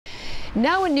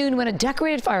Now at noon, when a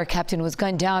decorated fire captain was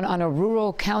gunned down on a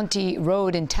rural county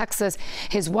road in Texas,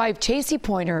 his wife, Chasey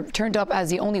Pointer, turned up as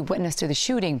the only witness to the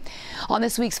shooting. On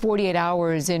this week's 48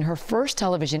 Hours, in her first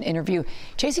television interview,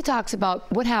 Chasey talks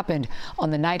about what happened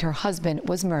on the night her husband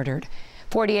was murdered.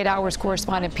 48 Hours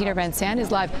correspondent Peter Van Sant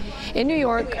is live in New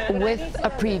York with a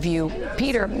preview.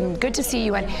 Peter, good to see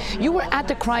you. And you were at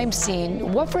the crime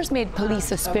scene. What first made police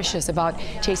suspicious about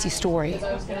Chasey's story?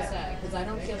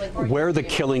 Where the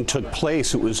killing took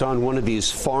place, it was on one of these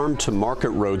farm-to-market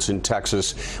roads in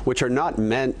Texas, which are not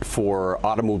meant for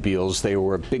automobiles. They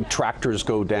were big tractors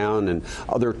go down and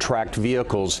other tracked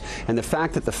vehicles. And the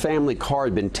fact that the family car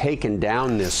had been taken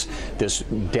down this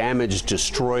damaged,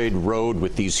 destroyed road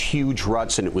with these huge ruts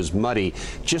and it was muddy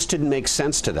just didn't make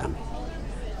sense to them.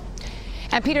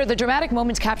 And Peter, the dramatic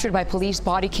moments captured by police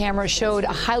body cameras showed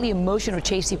a highly emotional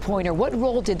Chasey Pointer. What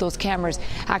role did those cameras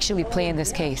actually play in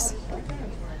this case?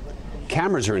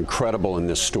 Cameras are incredible in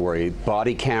this story.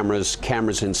 Body cameras,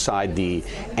 cameras inside the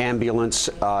ambulance,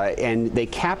 and they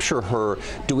capture her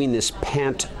doing this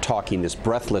pant talking, this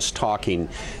breathless talking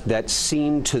that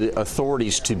seemed to the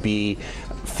authorities to be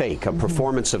fake, a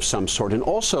performance of some sort. And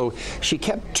also, she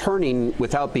kept turning,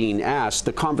 without being asked,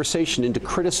 the conversation into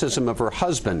criticism of her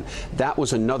husband. That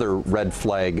was another red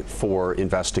flag for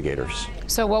investigators.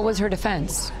 So what was her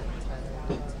defense?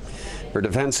 Her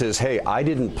defense is, hey, I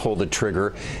didn't pull the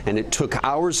trigger, and it took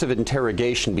hours of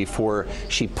interrogation before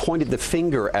she pointed the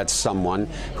finger at someone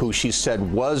who she said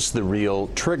was the real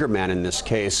trigger man in this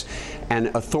case. And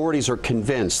authorities are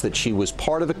convinced that she was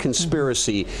part of a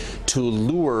conspiracy to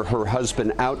lure her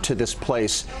husband out to this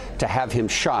place to have him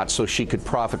shot so she could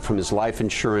profit from his life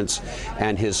insurance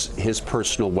and his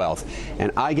personal wealth.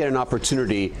 And I get an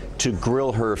opportunity to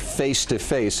grill her face to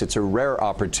face. It's a rare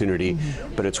opportunity,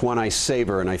 but it's one I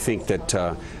savor, and I think that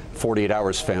 48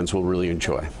 Hours fans will really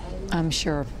enjoy. I'm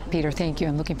sure. Peter, thank you.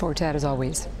 I'm looking forward to that as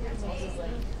always.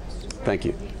 Thank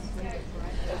you.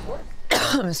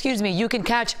 Excuse me. You can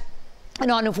catch an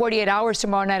On in 48 Hours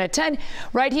tomorrow night at 10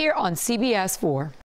 right here on CBS 4.